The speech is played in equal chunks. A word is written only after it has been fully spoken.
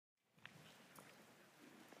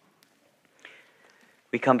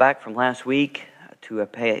We come back from last week to a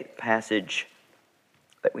passage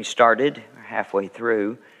that we started halfway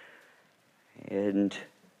through, and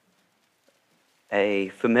a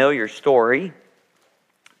familiar story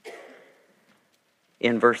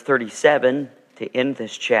in verse 37 to end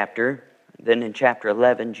this chapter. Then in chapter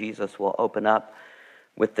 11, Jesus will open up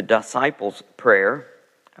with the disciples' prayer,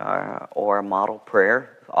 or a model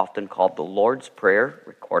prayer, often called the Lord's Prayer,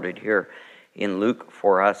 recorded here in Luke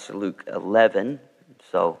for us, Luke 11.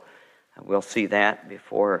 So we'll see that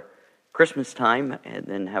before Christmas time, and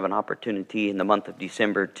then have an opportunity in the month of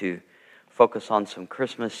December to focus on some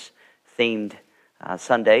Christmas-themed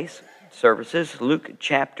Sundays services. Luke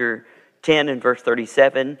chapter 10 and verse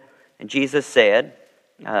 37, and Jesus said,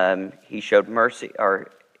 he showed mercy,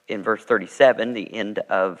 or in verse 37, the end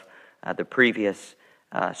of the previous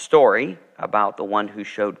story about the one who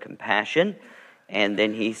showed compassion. And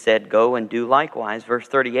then he said, go and do likewise. Verse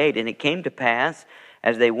 38, and it came to pass,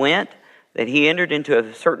 as they went, that he entered into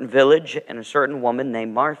a certain village, and a certain woman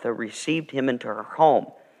named Martha received him into her home.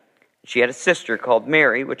 She had a sister called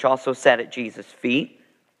Mary, which also sat at Jesus' feet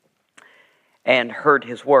and heard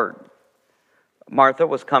his word. Martha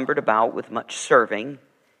was cumbered about with much serving,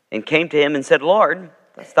 and came to him and said, Lord,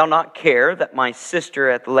 dost thou not care that my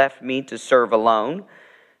sister hath left me to serve alone?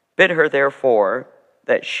 Bid her therefore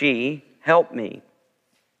that she help me.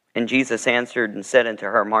 And Jesus answered and said unto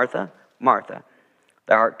her, Martha, Martha,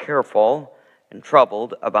 thou art careful and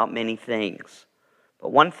troubled about many things,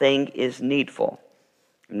 but one thing is needful.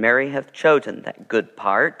 And Mary hath chosen that good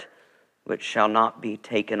part, which shall not be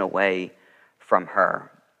taken away from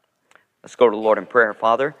her. Let's go to the Lord in prayer.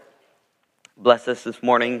 Father, bless us this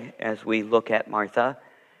morning as we look at Martha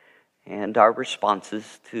and our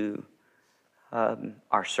responses to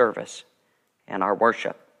our service and our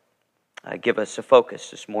worship. Give us a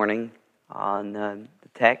focus this morning on the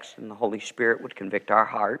text, and the Holy Spirit would convict our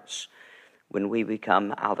hearts when we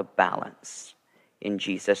become out of balance. In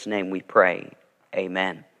Jesus' name we pray.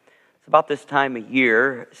 Amen. It's about this time of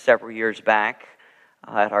year, several years back,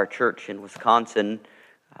 at our church in Wisconsin,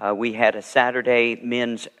 we had a Saturday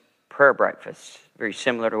men's prayer breakfast, very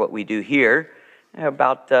similar to what we do here.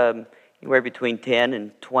 About anywhere between 10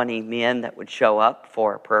 and 20 men that would show up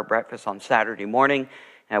for a prayer breakfast on Saturday morning.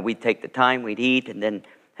 We'd take the time, we'd eat, and then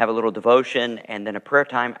have a little devotion, and then a prayer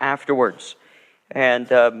time afterwards. And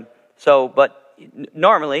but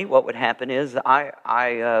normally what would happen is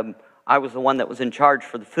I was the one that was in charge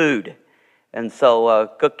for the food. And so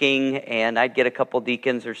cooking, and I'd get a couple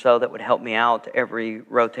deacons or so that would help me out every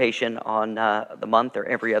rotation on the month or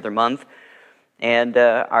every other month. And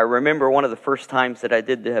I remember one of the first times that I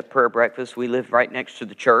did the prayer breakfast, we lived right next to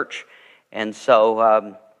the church. And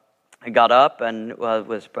so I got up and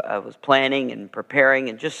was planning and preparing,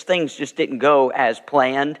 and things just didn't go as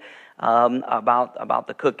planned about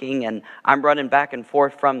the cooking. And I'm running back and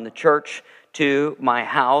forth from the church to my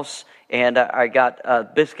house, and I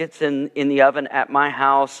got biscuits in the oven at my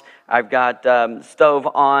house. I've got stove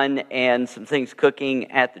on and some things cooking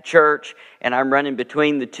at the church, and I'm running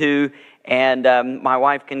between the two. And my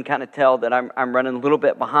wife can kind of tell that I'm running a little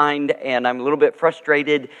bit behind, and I'm a little bit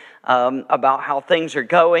frustrated about how things are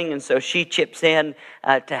going. And so she chips in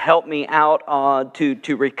to help me out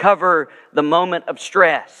to recover the moment of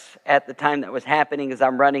stress at the time that was happening, as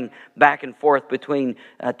I'm running back and forth between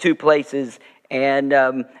two places. And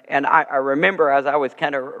I remember as I was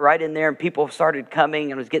kind of right in there, and people started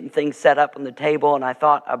coming, and I was getting things set up on the table, and I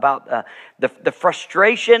thought about the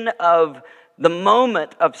frustration of the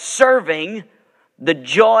moment of serving. The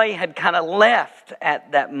joy had kind of left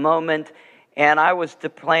at that moment, and I was to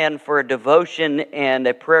plan for a devotion and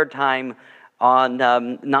a prayer time on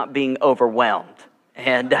not being overwhelmed.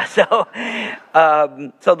 And so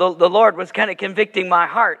the Lord was kind of convicting my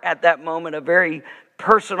heart at that moment, a very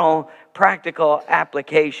personal, practical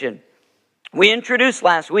application. We introduced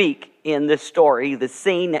last week in this story the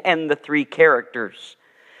scene and the three characters.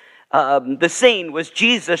 The scene was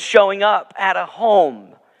Jesus showing up at a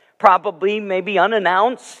home, probably maybe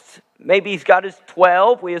unannounced. Maybe he's got his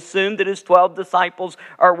 12. We assume that his 12 disciples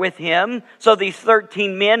are with him. So these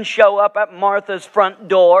 13 men show up at Martha's front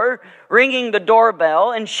door, ringing the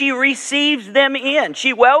doorbell, and she receives them in.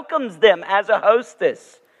 She welcomes them as a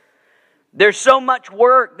hostess. There's so much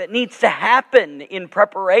work that needs to happen in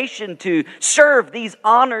preparation to serve these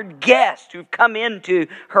honored guests who've come into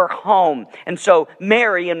her home. And so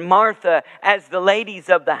Mary and Martha as the ladies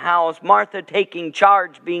of the house, Martha taking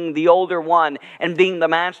charge, being the older one and being the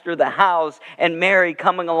master of the house, and Mary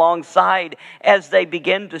coming alongside as they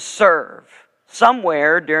begin to serve.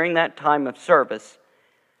 Somewhere during that time of service,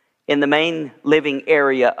 in the main living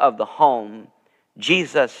area of the home,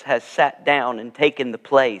 Jesus has sat down and taken the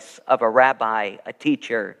place of a rabbi, a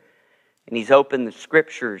teacher, and he's opened the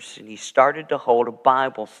scriptures and he started to hold a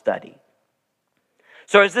Bible study.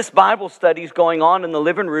 So as this Bible study is going on in the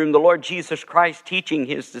living room, the Lord Jesus Christ teaching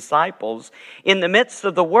his disciples, in the midst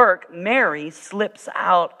of the work, Mary slips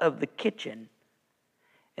out of the kitchen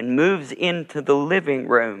and moves into the living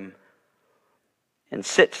room and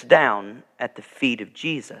sits down at the feet of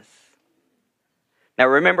Jesus. Now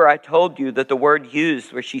remember, I told you that the word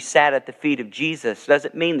used where she sat at the feet of Jesus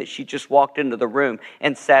doesn't mean that she just walked into the room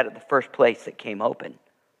and sat at the first place that came open.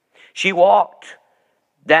 She walked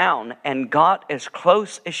down and got as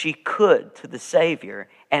close as she could to the Savior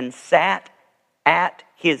and sat at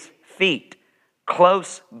his feet,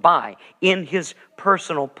 close by, in his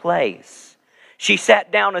personal place. She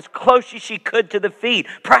sat down as close as she could to the feet,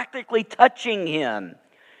 practically touching him.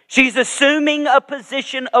 She's assuming a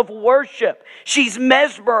position of worship. She's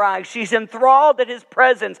mesmerized. She's enthralled at his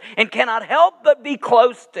presence and cannot help but be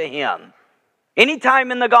close to him.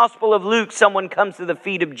 Anytime in the Gospel of Luke someone comes to the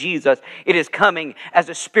feet of Jesus, it is coming as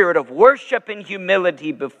a spirit of worship and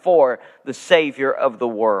humility before the Savior of the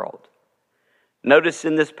world. Notice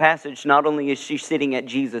in this passage, not only is she sitting at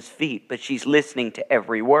Jesus' feet, but she's listening to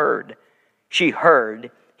every word. She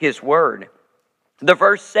heard his word. The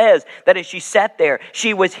verse says that as she sat there,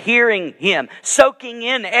 she was hearing him, soaking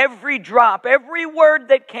in every drop, every word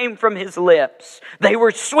that came from his lips. They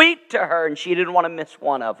were sweet to her, and she didn't want to miss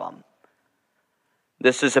one of them.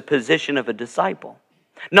 This is a position of a disciple.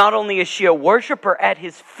 Not only is she a worshiper at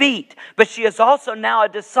his feet, but she is also now a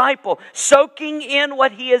disciple, soaking in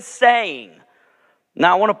what he is saying.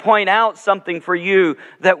 Now I want to point out something for you,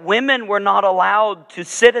 that women were not allowed to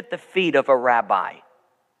sit at the feet of a rabbi.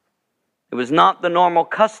 It was not the normal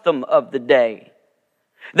custom of the day.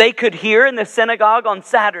 They could hear in the synagogue on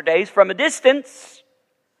Saturdays from a distance.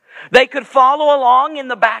 They could follow along in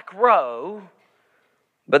the back row,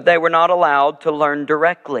 but they were not allowed to learn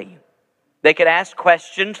directly. They could ask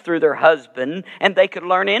questions through their husband, and they could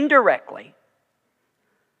learn indirectly.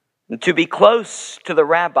 And to be close to the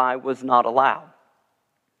rabbi was not allowed.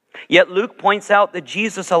 Yet Luke points out that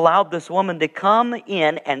Jesus allowed this woman to come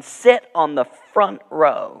in and sit on the front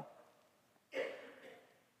row.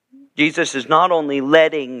 Jesus is not only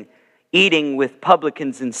eating with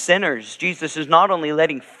publicans and sinners. Jesus is not only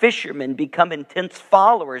letting fishermen become intense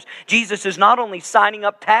followers. Jesus is not only signing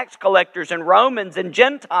up tax collectors and Romans and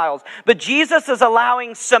Gentiles, but Jesus is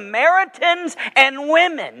allowing Samaritans and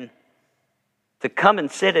women to come and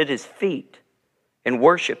sit at his feet and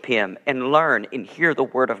worship him and learn and hear the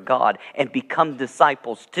word of God and become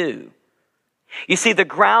disciples too. You see, the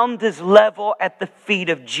ground is level at the feet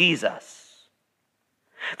of Jesus.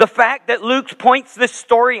 The fact that Luke points this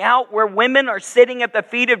story out where women are sitting at the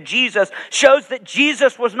feet of Jesus shows that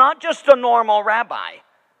Jesus was not just a normal rabbi.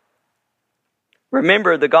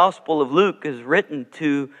 Remember, the Gospel of Luke is written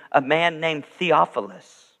to a man named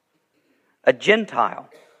Theophilus, a Gentile,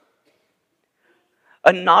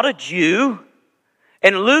 not a Jew.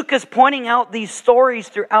 And Luke is pointing out these stories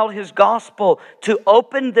throughout his gospel to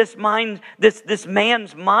open this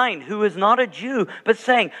man's mind who is not a Jew, but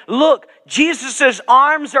saying, look, Jesus'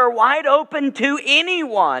 arms are wide open to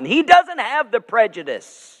anyone. He doesn't have the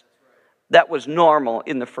prejudice that was normal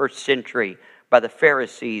in the first century by the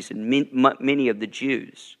Pharisees and many of the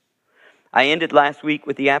Jews. I ended last week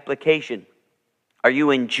with the application. Are you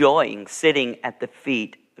enjoying sitting at the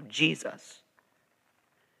feet of Jesus?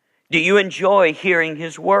 Do you enjoy hearing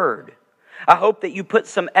his word? I hope that you put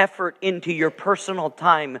some effort into your personal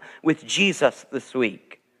time with Jesus this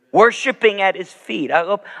week, worshiping at his feet.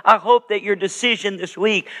 I hope that your decision this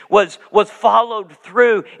week was followed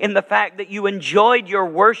through in the fact that you enjoyed your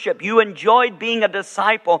worship. You enjoyed being a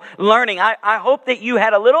disciple, learning. I hope that you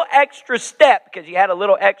had a little extra step because you had a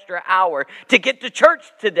little extra hour to get to church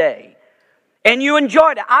today. And you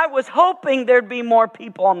enjoyed it. I was hoping there'd be more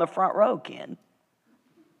people on the front row, Ken,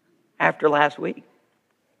 after last week.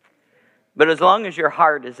 But as long as your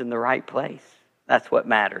heart is in the right place, that's what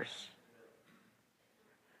matters.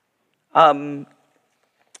 Now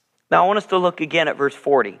I want us to look again at verse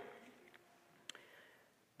 40.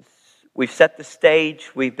 We've set the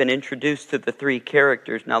stage. We've been introduced to the three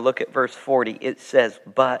characters. Now look at verse 40. It says,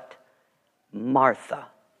 but Martha.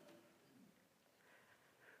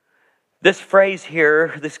 This phrase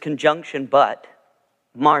here, this conjunction, but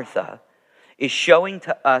Martha, is showing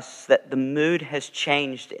to us that the mood has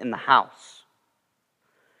changed in the house.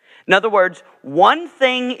 In other words, one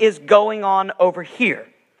thing is going on over here,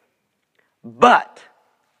 but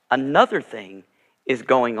another thing is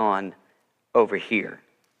going on over here.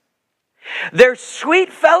 There's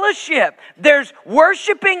sweet fellowship. There's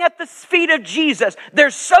worshiping at the feet of Jesus.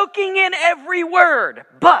 There's soaking in every word.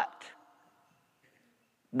 But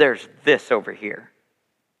there's this over here.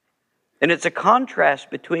 And it's a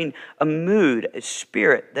contrast between a mood, a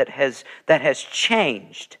spirit that has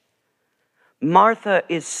changed. Martha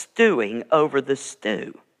is stewing over the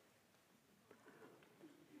stew.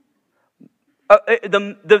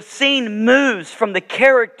 The scene moves from the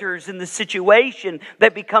characters in the situation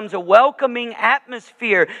that becomes a welcoming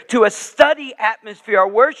atmosphere to a study atmosphere, a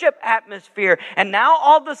worship atmosphere. And now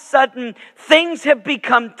all of a sudden things have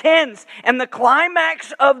become tense. And the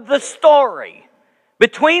climax of the story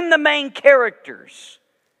between the main characters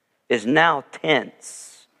is now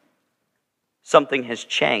tense. Something has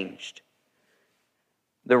changed.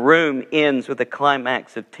 The room ends with a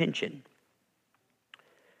climax of tension.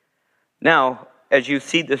 Now, as you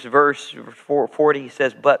see this verse 440, he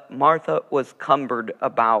says, but Martha was cumbered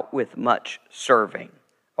about with much serving.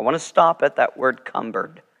 I want to stop at that word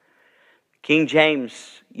cumbered. King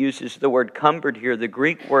James uses the word cumbered here. The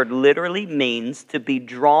Greek word literally means to be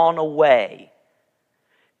drawn away,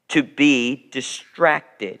 to be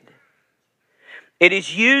distracted. It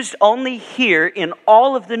is used only here in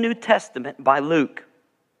all of the New Testament by Luke.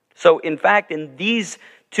 So, in fact, in this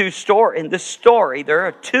story, there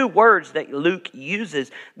are two words that Luke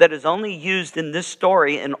uses that is only used in this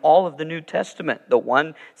story in all of the New Testament. The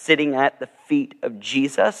one sitting at the feet of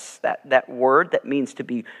Jesus, that word that means to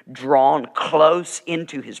be drawn close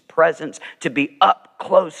into his presence, to be up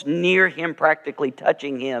close near him, practically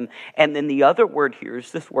touching him. And then the other word here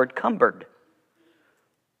is this word cumbered.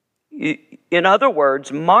 In other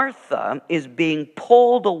words, Martha is being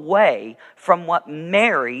pulled away from what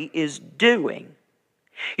Mary is doing.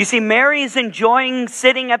 You see, Mary is enjoying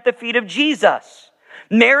sitting at the feet of Jesus.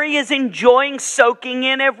 Mary is enjoying soaking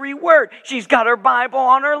in every word. She's got her Bible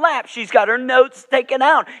on her lap. She's got her notes taken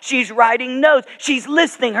out. She's writing notes. She's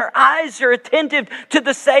listening. Her eyes are attentive to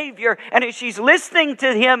the Savior. And as she's listening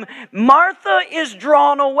to him, Martha is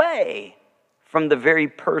drawn away from the very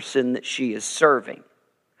person that she is serving.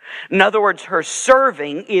 In other words, her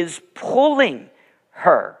serving is pulling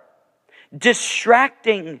her,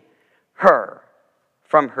 distracting her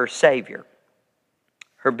from her Savior.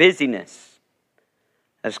 Her busyness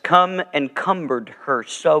has come and cumbered her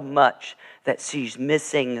so much that she's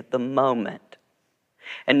missing the moment.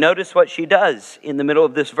 And notice what she does in the middle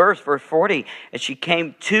of this verse, verse 40. And she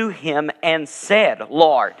came to him and said,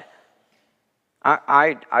 Lord.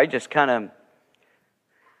 I just kind of...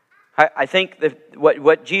 I think that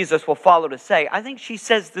what Jesus will follow to say, I think she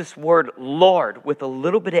says this word Lord with a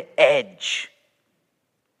little bit of edge.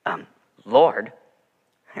 Lord.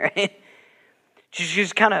 Right?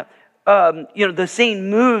 She's kind of, the scene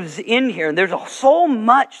moves in here. And there's so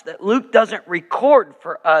much that Luke doesn't record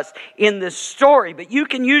for us in this story. But you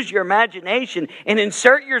can use your imagination and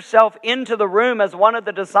insert yourself into the room as one of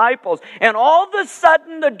the disciples. And all of a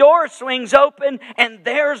sudden the door swings open and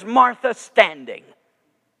there's Martha standing.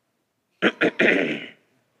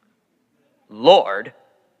 Lord,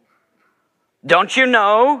 don't you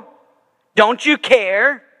know? Don't you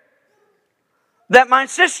care that my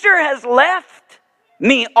sister has left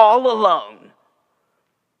me all alone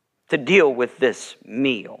to deal with this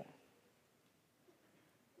meal?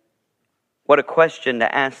 What a question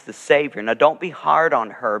to ask the Savior. Now, don't be hard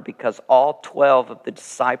on her because all 12 of the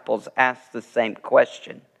disciples asked the same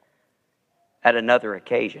question at another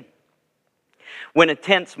occasion. When a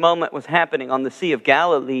tense moment was happening on the Sea of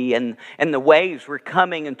Galilee and the waves were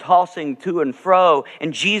coming and tossing to and fro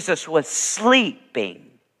and Jesus was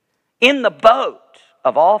sleeping in the boat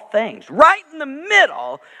of all things, right in the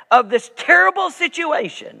middle of this terrible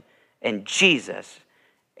situation, and Jesus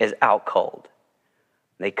is out cold.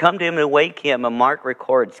 They come to him and wake him, and Mark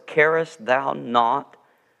records, carest thou not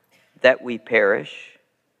that we perish?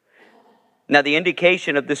 Now, the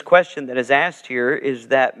indication of this question that is asked here is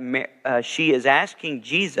that she is asking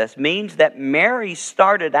Jesus, means that Mary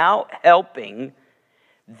started out helping,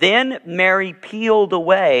 then Mary peeled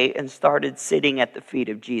away and started sitting at the feet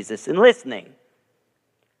of Jesus and listening.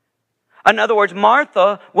 In other words,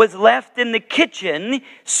 Martha was left in the kitchen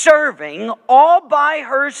serving all by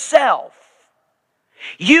herself.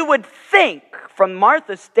 You would think, from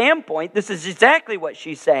Martha's standpoint, this is exactly what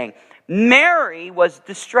she's saying. Mary was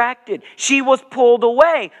distracted. She was pulled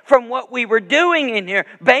away from what we were doing in here,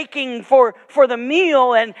 baking for the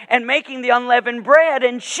meal and making the unleavened bread.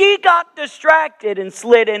 And she got distracted and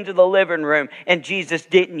slid into the living room. And Jesus,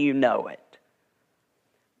 didn't you know it?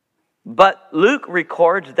 But Luke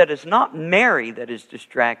records that it's not Mary that is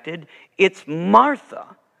distracted. It's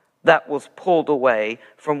Martha that was pulled away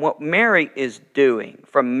from what Mary is doing.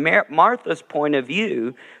 From Martha's point of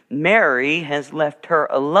view, Mary has left her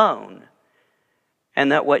alone,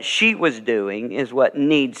 and that what she was doing is what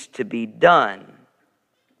needs to be done.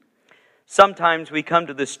 Sometimes we come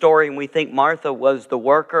to the story and we think Martha was the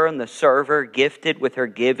worker and the server, gifted with her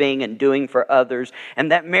giving and doing for others,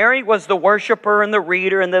 and that Mary was the worshiper and the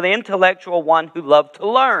reader and the intellectual one who loved to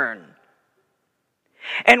learn.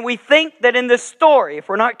 And we think that in this story, if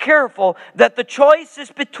we're not careful, that the choice is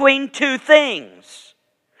between two things.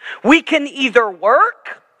 We can either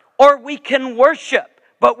work or we can worship,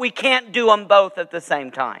 but we can't do them both at the same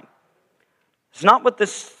time. It's not what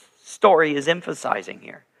this story is emphasizing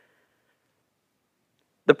here.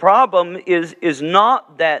 The problem is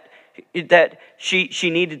not that she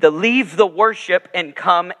needed to leave the worship and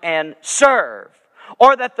come and serve,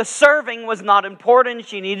 or that the serving was not important.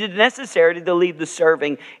 She needed necessarily to leave the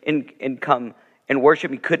serving and come and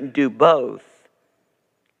worship. He couldn't do both.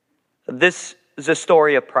 This is a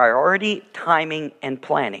story of priority, timing, and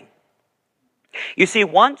planning. You see,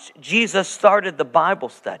 once Jesus started the Bible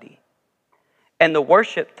study and the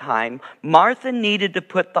worship time, Martha needed to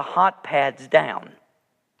put the hot pads down,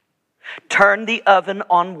 turn the oven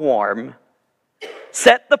on warm,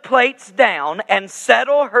 set the plates down, and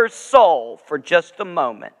settle her soul for just a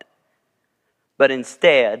moment. But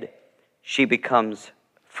instead, she becomes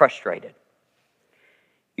frustrated.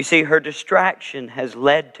 You see, her distraction has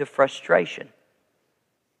led to frustration.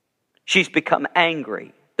 She's become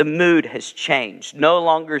angry. The mood has changed. No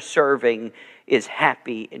longer serving is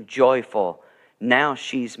happy and joyful. Now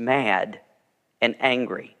she's mad and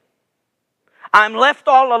angry. I'm left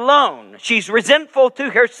all alone. She's resentful to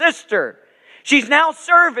her sister. She's now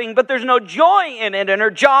serving, but there's no joy in it, and her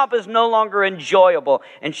job is no longer enjoyable,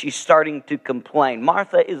 and she's starting to complain.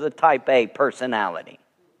 Martha is a type A personality.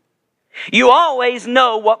 You always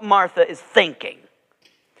know what Martha is thinking.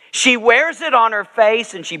 She wears it on her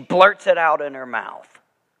face, and she blurts it out in her mouth.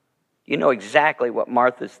 You know exactly what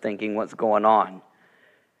Martha's thinking, what's going on.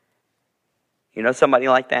 You know somebody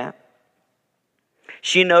like that?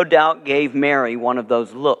 She no doubt gave Mary one of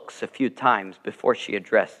those looks a few times before she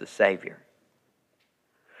addressed the Savior.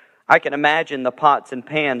 I can imagine the pots and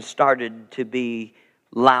pans started to be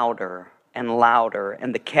louder and louder,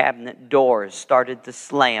 and the cabinet doors started to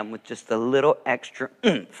slam with just a little extra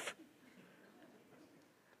oomph.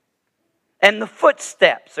 And the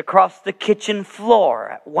footsteps across the kitchen floor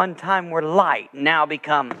at one time were light, now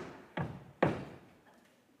become...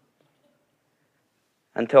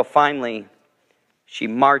 Until finally, she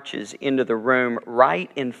marches into the room right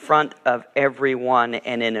in front of everyone,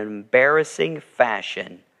 and in an embarrassing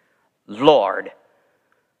fashion, Lord,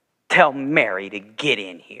 tell Mary to get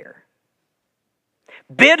in here.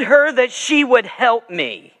 Bid her that she would help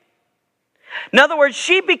me. In other words,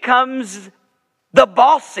 she becomes the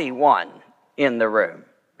bossy one in the room.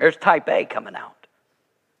 There's type A coming out.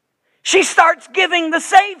 She starts giving the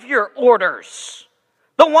Savior orders.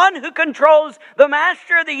 The one who controls the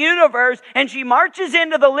master of the universe, and she marches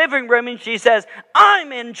into the living room and she says,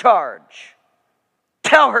 I'm in charge.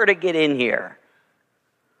 Tell her to get in here.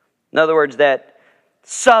 In other words, that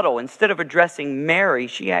subtle, instead of addressing Mary,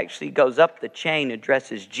 she actually goes up the chain,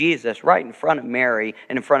 addresses Jesus right in front of Mary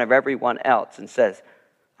and in front of everyone else and says,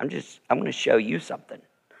 I'm going to show you something.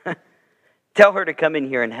 Tell her to come in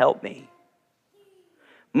here and help me.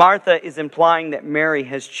 Martha is implying that Mary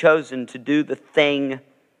has chosen to do the thing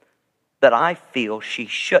that I feel she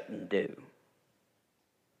shouldn't do.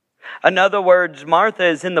 In other words, Martha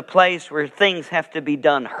is in the place where things have to be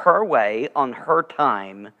done her way, on her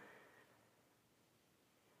time.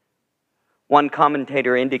 One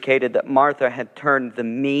commentator indicated that Martha had turned the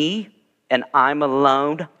me and I'm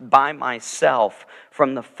alone by myself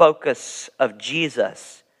from the focus of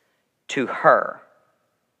Jesus to her.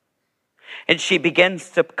 And she begins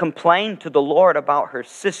to complain to the Lord about her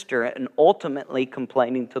sister, and ultimately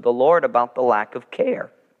complaining to the Lord about the lack of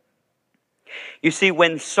care. You see,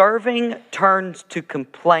 when serving turns to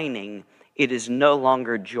complaining, it is no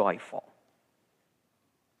longer joyful.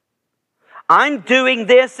 I'm doing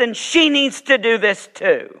this and she needs to do this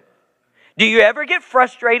too. Do you ever get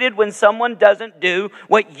frustrated when someone doesn't do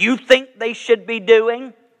what you think they should be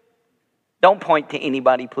doing? Don't point to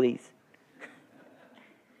anybody, please.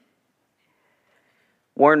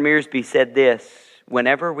 Warren Mearsby said this: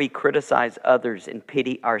 whenever we criticize others and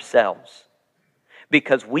pity ourselves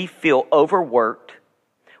because we feel overworked,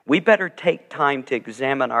 we better take time to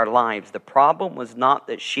examine our lives. The problem was not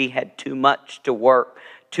that she had too much work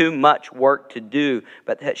to do,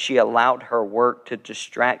 but that she allowed her work to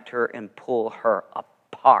distract her and pull her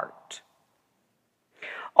apart.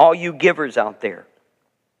 All you givers out there,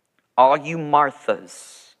 all you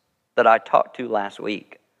Marthas that I talked to last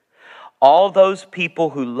week, all those people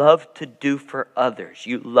who love to do for others.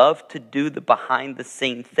 You love to do the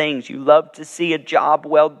behind-the-scene things. You love to see a job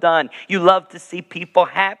well done. You love to see people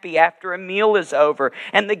happy after a meal is over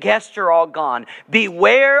and the guests are all gone.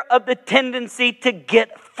 Beware of the tendency to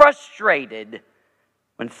get frustrated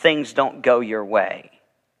when things don't go your way.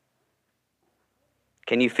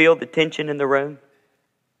 Can you feel the tension in the room?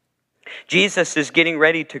 Jesus is getting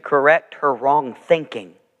ready to correct her wrong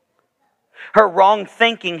thinking. Her wrong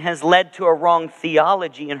thinking has led to a wrong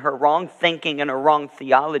theology, and her wrong thinking and a wrong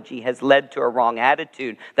theology has led to a wrong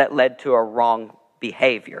attitude that led to a wrong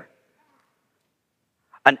behavior.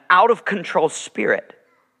 An out-of-control spirit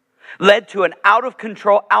led to an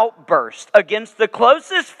out-of-control outburst against the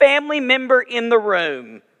closest family member in the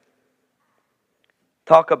room.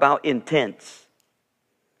 Talk about intense.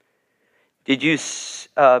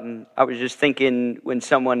 I was just thinking when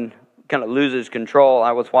someone kind of loses control.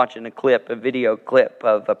 I was watching a video clip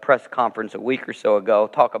of a press conference a week or so ago,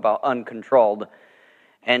 talk about uncontrolled.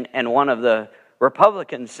 And one of the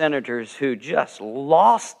Republican senators who just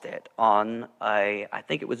lost it on I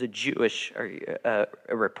think it was a Jewish a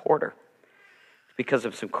reporter, because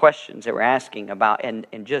of some questions they were asking about,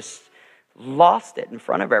 and just lost it in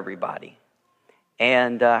front of everybody.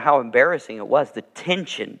 And how embarrassing it was, the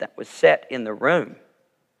tension that was set in the room.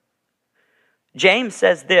 James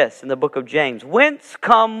says this in the book of James: whence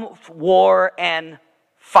come war and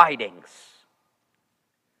fightings?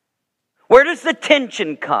 Where does the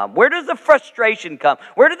tension come? Where does the frustration come?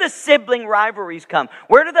 Where do the sibling rivalries come?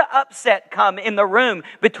 Where do the upset come in the room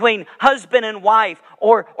between husband and wife,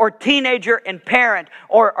 or teenager and parent,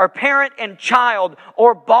 or parent and child,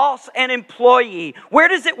 or boss and employee? Where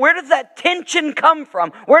does that tension come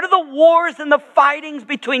from? Where do the wars and the fightings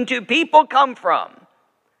between two people come from?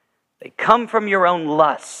 They come from your own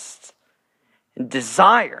lusts and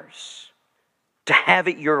desires to have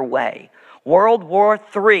it your way. World War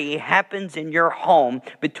III happens in your home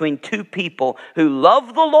between two people who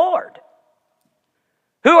love the Lord,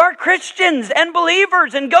 who are Christians and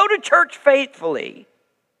believers and go to church faithfully.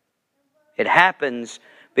 It happens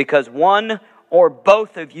because one or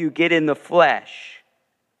both of you get in the flesh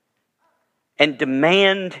and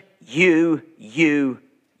demand you.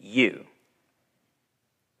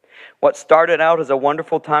 What started out as a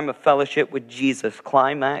wonderful time of fellowship with Jesus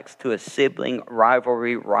climaxed to a sibling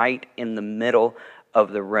rivalry right in the middle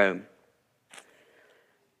of the room.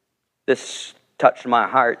 This touched my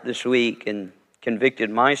heart this week and convicted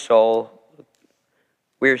my soul.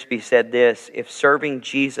 Wiersbe said this: if serving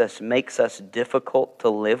Jesus makes us difficult to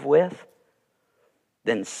live with,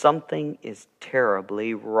 then something is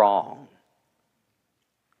terribly wrong.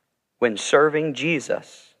 When serving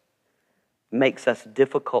Jesus makes us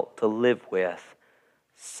difficult to live with,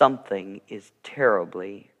 something is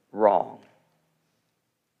terribly wrong.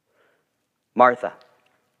 Martha,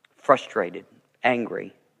 frustrated,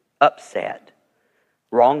 angry, upset,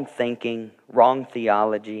 wrong thinking, wrong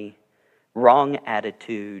theology, wrong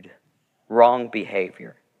attitude, wrong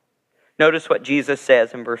behavior. Notice what Jesus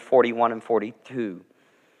says in verse 41 and 42.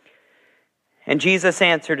 And Jesus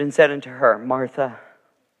answered and said unto her, Martha,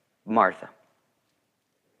 Martha.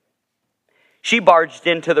 She barged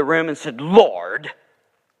into the room and said, Lord.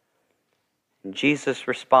 And Jesus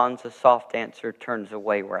responds, a soft answer turns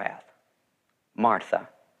away wrath. Martha,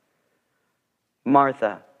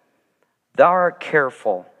 Martha, thou art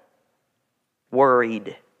careful,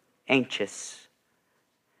 worried, anxious,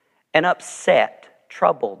 and upset,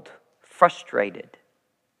 troubled, frustrated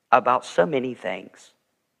about so many things.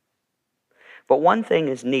 But one thing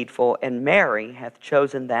is needful, and Mary hath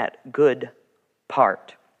chosen that good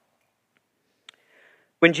part.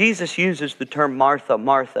 When Jesus uses the term Martha,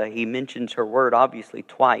 Martha, he mentions her word obviously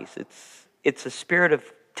twice. It's a spirit of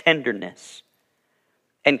tenderness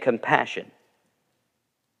and compassion.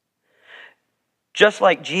 Just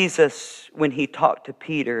like Jesus when he talked to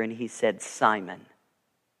Peter and he said, Simon,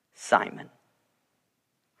 Simon.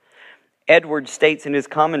 Edwards states in his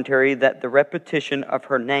commentary that the repetition of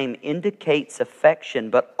her name indicates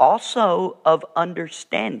affection, but also of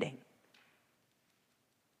understanding.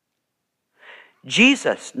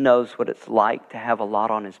 Jesus knows what it's like to have a lot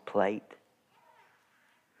on his plate.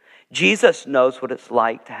 Jesus knows what it's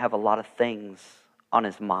like to have a lot of things on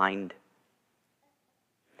his mind.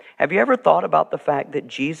 Have you ever thought about the fact that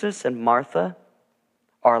Jesus and Martha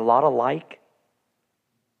are a lot alike?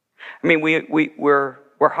 I mean, we're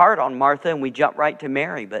hard on Martha and we jump right to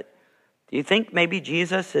Mary, but do you think maybe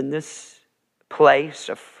Jesus in this place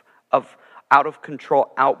of out of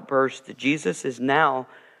control outburst, that Jesus is now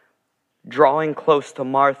drawing close to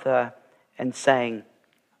Martha and saying,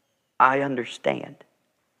 I understand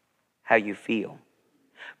how you feel.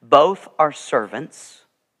 Both are servants.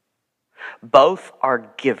 Both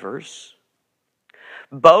are givers.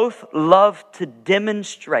 Both love to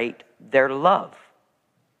demonstrate their love.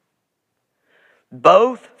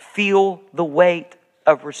 Both feel the weight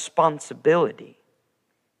of responsibility.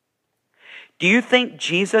 Do you think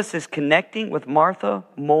Jesus is connecting with Martha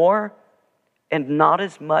more and not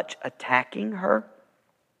as much attacking her?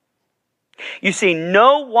 You see,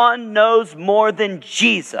 no one knows more than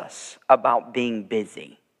Jesus about being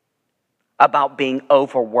busy, about being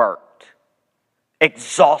overworked,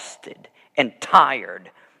 exhausted, and tired,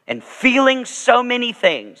 and feeling so many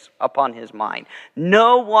things upon his mind.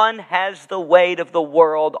 No one has the weight of the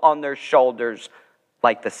world on their shoulders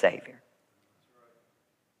like the Savior.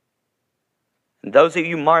 And those of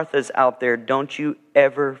you Marthas out there, don't you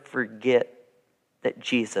ever forget that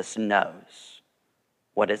Jesus knows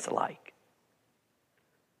what it's like.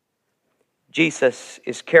 Jesus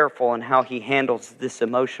is careful in how he handles this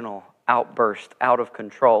emotional outburst, out of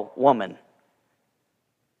control woman.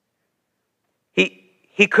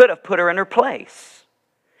 He could have put her in her place.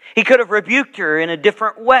 He could have rebuked her in a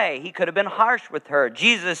different way. He could have been harsh with her.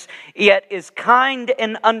 Jesus yet is kind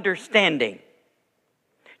and understanding.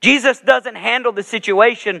 Jesus doesn't handle the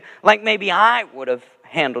situation like maybe I would have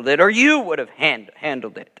handled it or you would have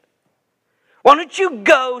handled it. Why don't you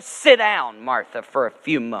go sit down, Martha, for a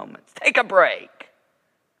few moments? Take a break.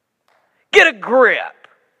 Get a grip.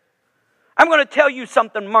 I'm going to tell you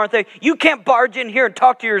something, Martha. You can't barge in here and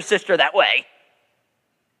talk to your sister that way.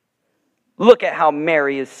 Look at how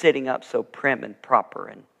Mary is sitting up so prim and proper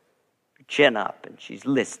and chin up, and she's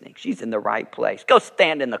listening. She's in the right place. Go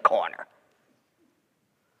stand in the corner.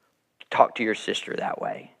 Talk to your sister that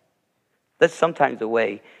way. That's sometimes the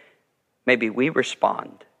way maybe we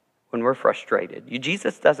respond when we're frustrated.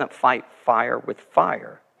 Jesus doesn't fight fire with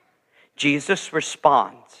fire. Jesus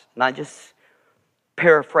responds. And I just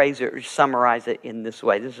paraphrase it or summarize it in this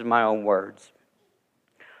way. This is my own words.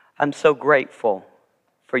 I'm so grateful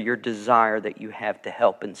for your desire that you have to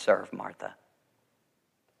help and serve, Martha.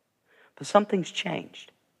 But something's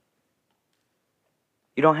changed.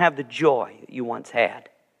 You don't have the joy that you once had.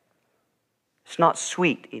 It's not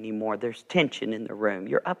sweet anymore. There's tension in the room.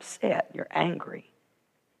 You're upset. You're angry.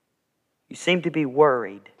 You seem to be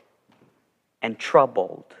worried and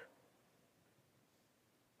troubled.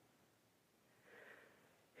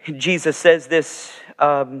 Jesus says this,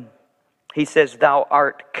 he says, thou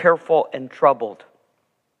art careful and troubled.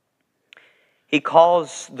 He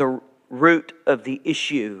calls the root of the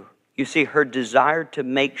issue, you see, her desire to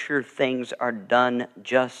make sure things are done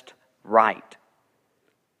just right,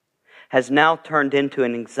 has now turned into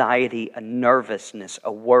an anxiety, a nervousness,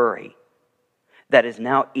 a worry that is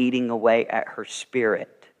now eating away at her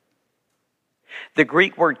spirit. The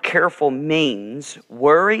Greek word careful means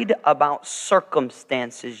worried about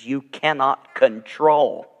circumstances you cannot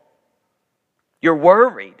control. You're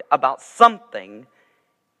worried about something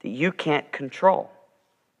that you can't control.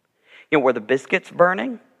 You know, were the biscuits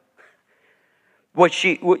burning? Was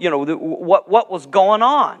she, what was going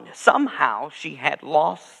on? Somehow she had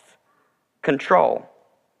lost control.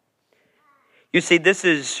 You see, this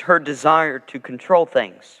is her desire to control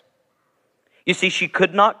things. You see, she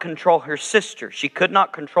could not control her sister. She could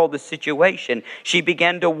not control the situation. She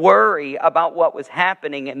began to worry about what was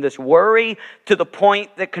happening, and this worry to the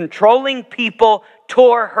point that controlling people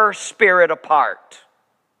tore her spirit apart.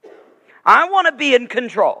 I want to be in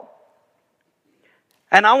control.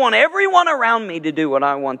 And I want everyone around me to do what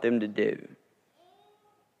I want them to do.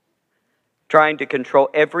 Trying to control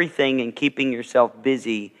everything and keeping yourself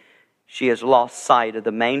busy, she has lost sight of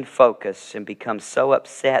the main focus and become so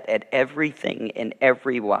upset at everything and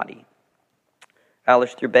everybody.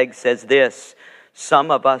 Alistair Begg says this,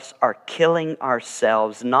 some of us are killing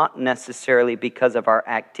ourselves not necessarily because of our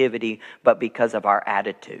activity, but because of our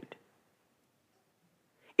attitude.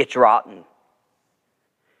 It's rotten.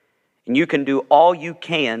 And you can do all you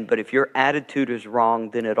can, but if your attitude is wrong,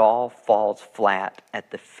 then it all falls flat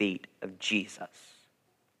at the feet of Jesus.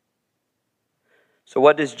 So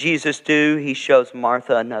what does Jesus do? He shows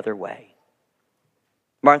Martha another way.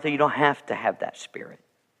 Martha, you don't have to have that spirit.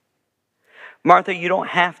 Martha, you don't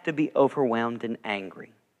have to be overwhelmed and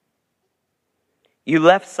angry. You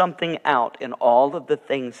left something out in all of the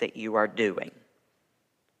things that you are doing.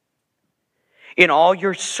 In all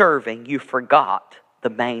your serving, you forgot the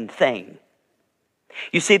main thing.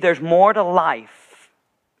 You see, there's more to life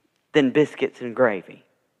than biscuits and gravy.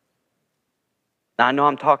 Now, I know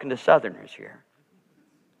I'm talking to Southerners here.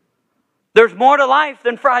 There's more to life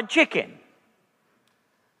than fried chicken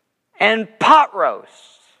and pot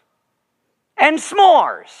roasts and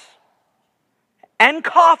s'mores and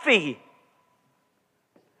coffee.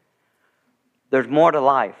 There's more to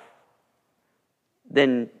life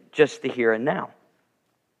than just the here and now.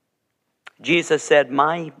 Jesus said,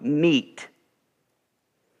 my meat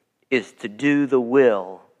is to do the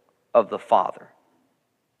will of the Father.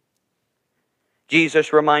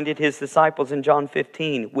 Jesus reminded his disciples in John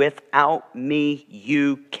 15, without me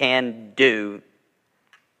you can do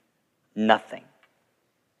nothing.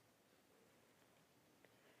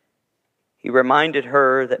 He reminded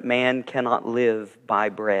her that man cannot live by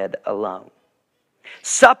bread alone.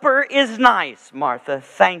 Supper is nice, Martha,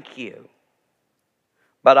 thank you.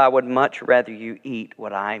 But I would much rather you eat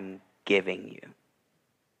what I'm giving you.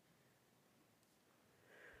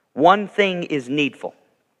 One thing is needful,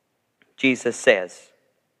 Jesus says.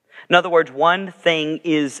 In other words, one thing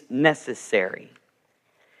is necessary.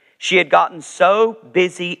 She had gotten so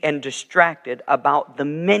busy and distracted about the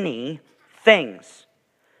many things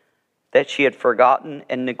that she had forgotten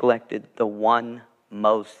and neglected the one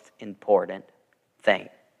most important thing.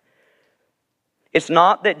 It's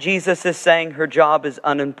not that Jesus is saying her job is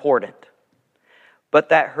unimportant, but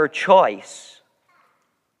that her choice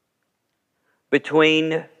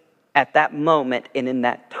between at that moment and in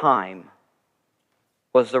that time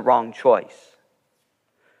was the wrong choice.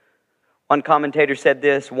 One commentator said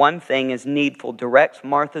this, one thing is needful directs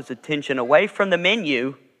Martha's attention away from the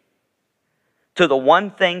menu to the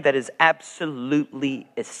one thing that is absolutely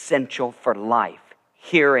essential for life,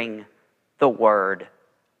 hearing the word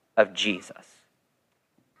of Jesus.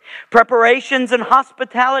 Preparations and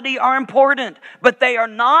hospitality are important, but they are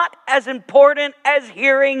not as important as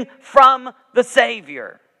hearing from the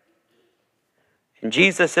Savior. And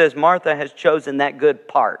Jesus says Martha has chosen that good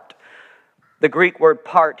part. The Greek word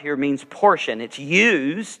part here means portion. It's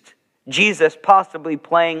used, Jesus possibly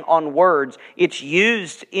playing on words, it's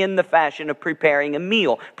used in the fashion of preparing a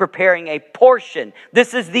meal, preparing a portion.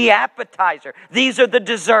 This is the appetizer. These are the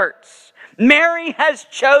desserts. Mary has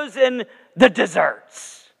chosen the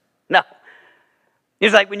desserts. No.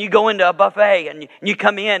 It's like when you go into a buffet and you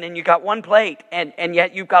come in and you got one plate and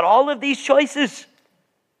yet you've got all of these choices.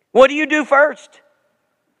 What do you do first?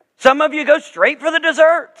 Some of you go straight for the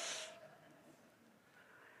desserts.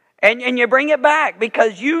 And you bring it back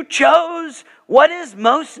because you chose what is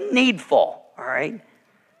most needful. All right?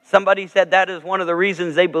 Somebody said that is one of the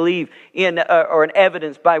reasons they believe in, or an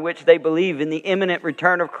evidence by which they believe in the imminent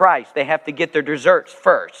return of Christ. They have to get their desserts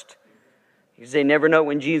first. Because they never know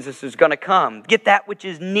when Jesus is going to come. Get that which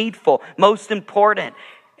is needful, most important.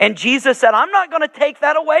 And Jesus said, I'm not going to take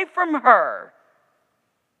that away from her.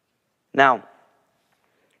 Now,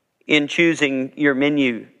 in choosing your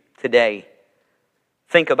menu today,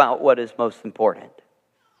 think about what is most important.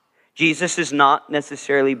 Jesus is not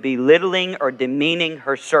necessarily belittling or demeaning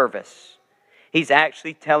her service. He's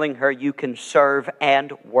actually telling her you can serve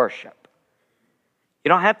and worship. You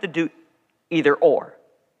don't have to do either or.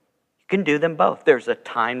 You can do them both. There's a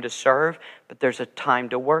time to serve, but there's a time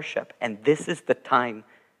to worship. And this is the time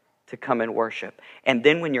to come and worship. And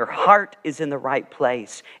then when your heart is in the right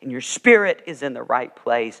place and your spirit is in the right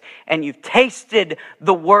place and you've tasted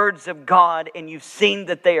the words of God and you've seen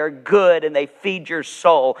that they are good and they feed your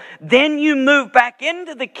soul, then you move back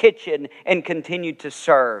into the kitchen and continue to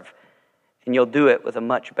serve. And you'll do it with a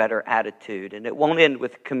much better attitude. And it won't end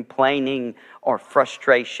with complaining or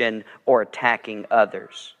frustration or attacking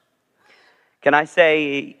others. Can I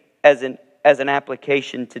say as an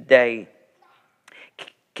application today,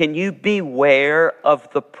 can you beware of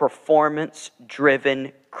the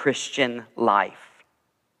performance-driven Christian life?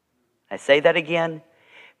 I say that again.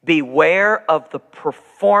 Beware of the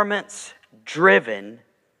performance-driven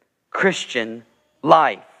Christian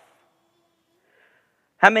life.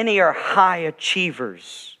 How many are high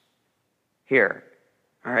achievers here?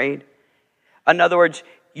 All right? In other words,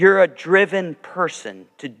 you're a driven person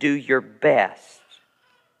to do your best.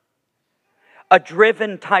 A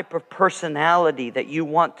driven type of personality that you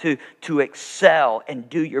want to excel and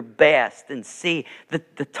do your best and see the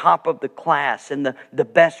top of the class and the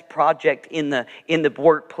best project in the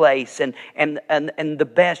workplace and the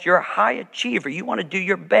best. You're a high achiever. You want to do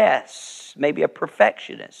your best. Maybe a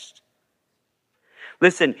perfectionist.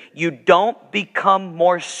 Listen, you don't become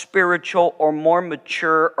more spiritual or more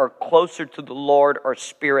mature or closer to the Lord or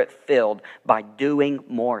spirit-filled by doing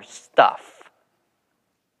more stuff.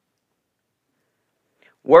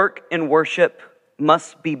 Work and worship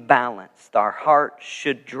must be balanced. Our heart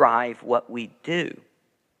should drive what we do.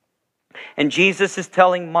 And Jesus is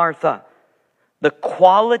telling Martha, the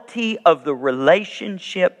quality of the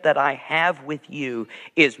relationship that I have with you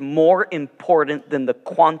is more important than the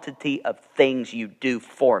quantity of things you do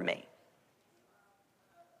for me.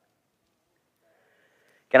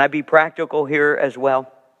 Can I be practical here as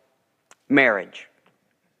well? Marriage.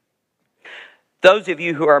 Those of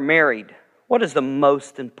you who are married, what is the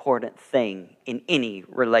most important thing in any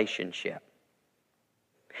relationship?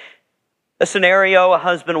 A scenario, a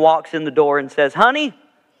husband walks in the door and says, "Honey,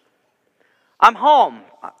 I'm home.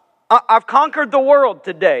 I've conquered the world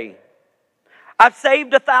today. I've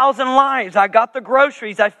saved 1,000 lives. I got the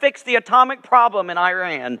groceries. I fixed the atomic problem in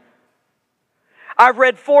Iran. I've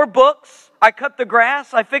read 4 books. I cut the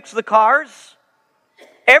grass. I fixed the cars.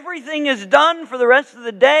 Everything is done for the rest of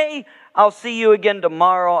the day. I'll see you again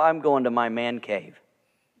tomorrow. I'm going to my man cave."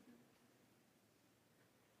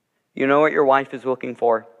 You know what your wife is looking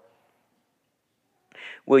for?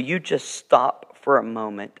 Will you just stop for a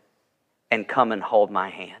moment and come and hold my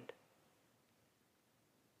hand?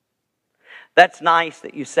 That's nice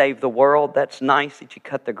that you saved the world. That's nice that you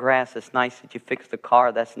cut the grass. That's nice that you fixed the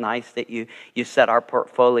car. That's nice that you set our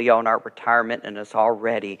portfolio and our retirement and it's all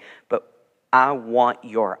ready. But I want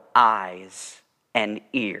your eyes and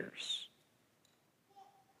ears.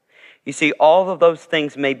 You see, all of those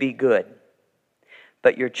things may be good,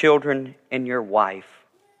 but your children and your wife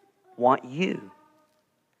want you.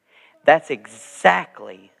 That's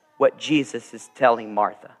exactly what Jesus is telling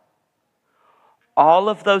Martha. All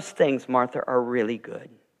of those things, Martha, are really good.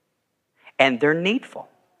 And they're needful.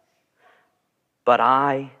 But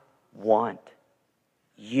I want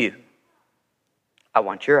you. I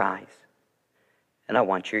want your eyes. And I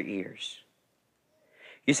want your ears.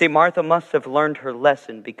 You see, Martha must have learned her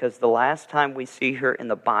lesson, because the last time we see her in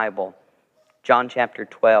the Bible, John chapter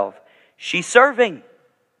 12, she's serving.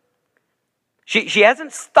 She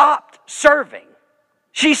hasn't stopped serving.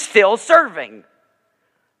 She's still serving.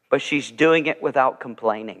 But she's doing it without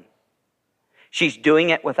complaining. She's doing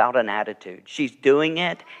it without an attitude. She's doing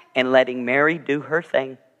it and letting Mary do her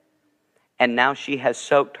thing. And now she has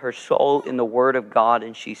soaked her soul in the Word of God,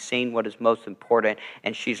 and she's seen what is most important.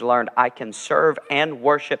 And she's learned, I can serve and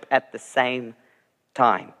worship at the same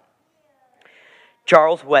time.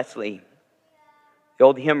 Charles Wesley, the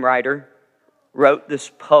old hymn writer, wrote this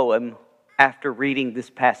poem after reading this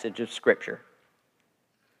passage of Scripture.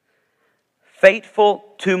 Faithful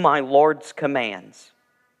to my Lord's commands,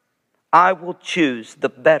 I will choose the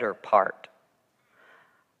better part.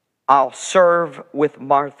 I'll serve with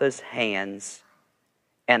Martha's hands,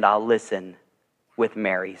 and I'll listen with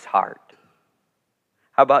Mary's heart.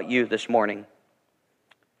 How about you this morning?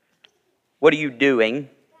 What are you doing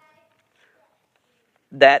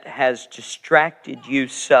that has distracted you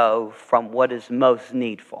so from what is most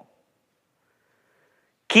needful?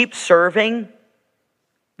 Keep serving,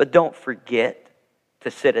 but don't forget to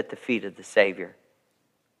sit at the feet of the Savior.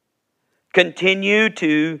 Continue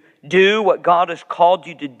to do what God has called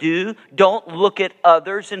you to do. Don't look at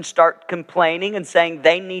others and start complaining and saying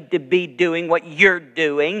they need to be doing what you're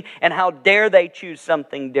doing, and how dare they choose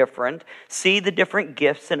something different. See the different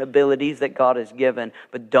gifts and abilities that God has given,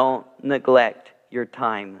 but don't neglect your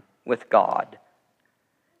time with God.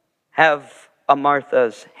 Have a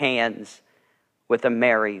Martha's hands with a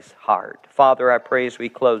Mary's heart. Father, I pray as we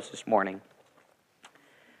close this morning,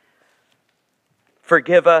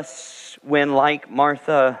 forgive us when, like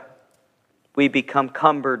Martha, we become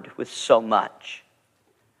cumbered with so much.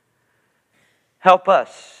 Help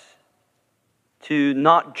us to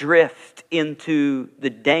not drift into the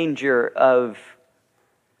danger of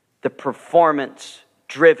the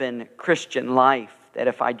performance-driven Christian life, that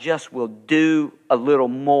if I just will do a little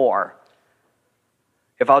more,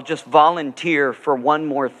 if I'll just volunteer for one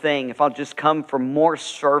more thing, if I'll just come for more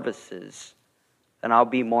services, then I'll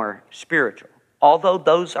be more spiritual. Although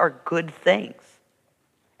those are good things,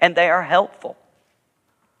 and they are helpful.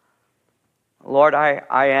 Lord, I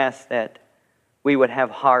ask that we would have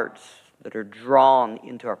hearts that are drawn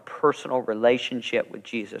into our personal relationship with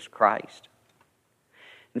Jesus Christ.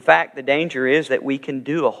 In fact, the danger is that we can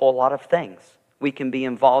do a whole lot of things. We can be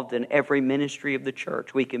involved in every ministry of the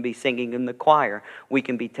church. We can be singing in the choir. We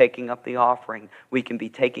can be taking up the offering. We can be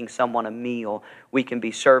taking someone a meal. We can be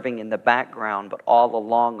serving in the background, but all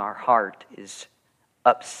along our heart is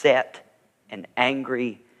upset and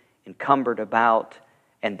angry, encumbered about,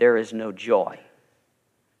 and there is no joy.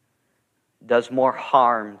 It does more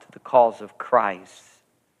harm to the cause of Christ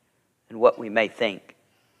than what we may think.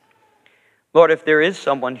 Lord, if there is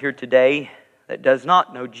someone here today that does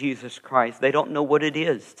not know Jesus Christ, they don't know what it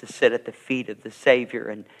is to sit at the feet of the Savior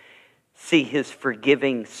and see His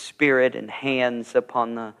forgiving Spirit and hands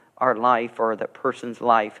upon our life or that person's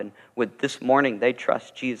life. And with this morning, they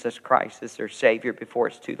trust Jesus Christ as their Savior before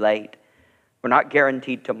it's too late. We're not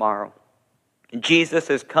guaranteed tomorrow. And Jesus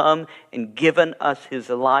has come and given us his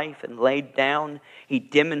life and laid down. He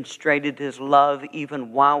demonstrated his love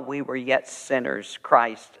even while we were yet sinners.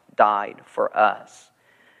 Christ died for us.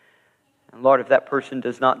 And Lord, if that person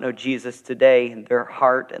does not know Jesus today and their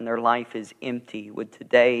heart and their life is empty, would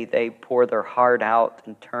today they pour their heart out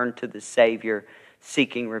and turn to the Savior,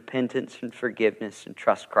 seeking repentance and forgiveness, and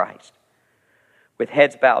trust Christ. With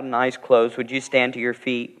heads bowed and eyes closed, would you stand to your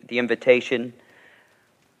feet? The invitation,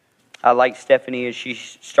 like Stephanie as she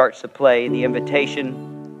starts to play, the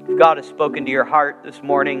invitation. If God has spoken to your heart this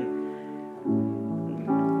morning,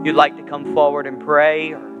 you'd like to come forward and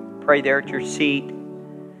pray, or pray there at your seat.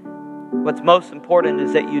 What's most important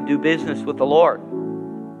is that you do business with the Lord.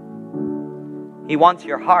 He wants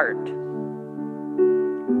your heart.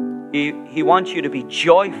 He wants you to be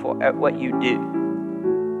joyful at what you do.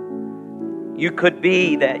 You could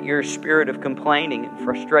be that your spirit of complaining and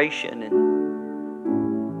frustration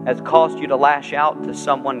has caused you to lash out to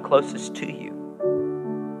someone closest to you.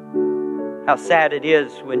 How sad it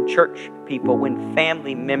is when church people, when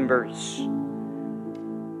family members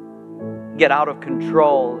get out of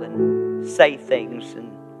control and say things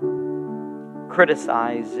and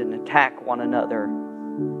criticize and attack one another,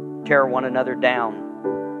 tear one another down.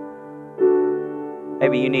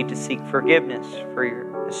 Maybe you need to seek forgiveness for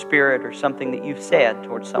your spirit or something that you've said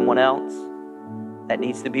towards someone else. That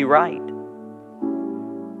needs to be right.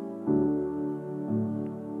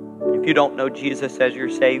 If you don't know Jesus as your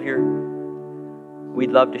Savior,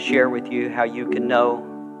 we'd love to share with you how you can know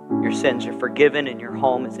your sins are forgiven and your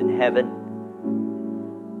home is in heaven.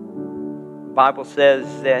 The Bible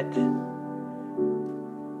says that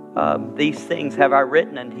these things have I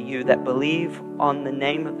written unto you that believe on the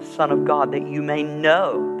name of the Son of God, that you may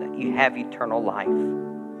know that you have eternal life.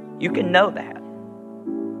 You can know that.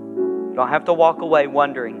 You don't have to walk away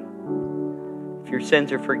wondering if your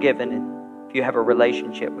sins are forgiven and if you have a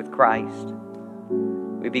relationship with Christ.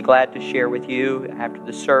 We'd be glad to share with you after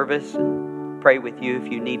the service and pray with you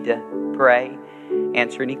if you need to pray,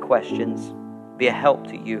 answer any questions, be a help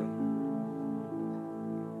to you.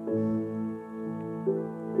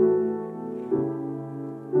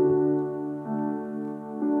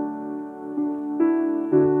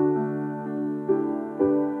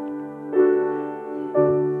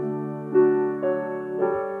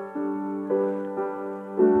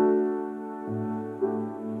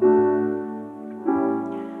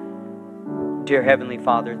 Dear Heavenly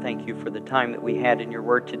Father, thank you for the time that we had in your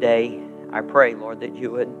word today. I pray, Lord, that you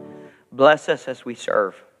would bless us as we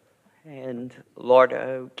serve. And Lord,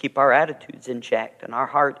 keep our attitudes in check and our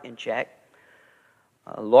heart in check.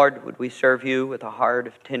 Lord, would we serve you with a heart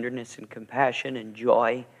of tenderness and compassion and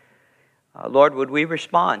joy? Lord, would we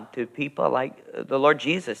respond to people like the Lord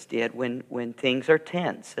Jesus did when things are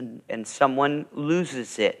tense and someone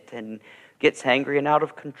loses it and gets angry and out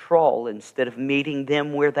of control, instead of meeting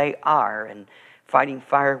them where they are and fighting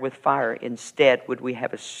fire with fire? Instead, would we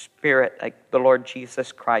have a spirit like the Lord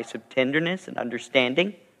Jesus Christ of tenderness and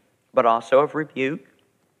understanding, but also of rebuke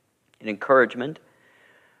and encouragement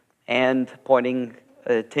and pointing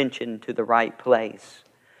attention to the right place?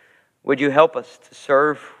 Would you help us to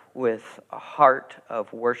serve with a heart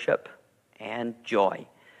of worship and joy?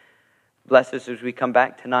 Bless us as we come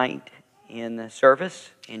back tonight in the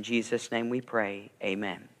service. In Jesus' name we pray.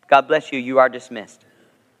 Amen. God bless you. You are dismissed.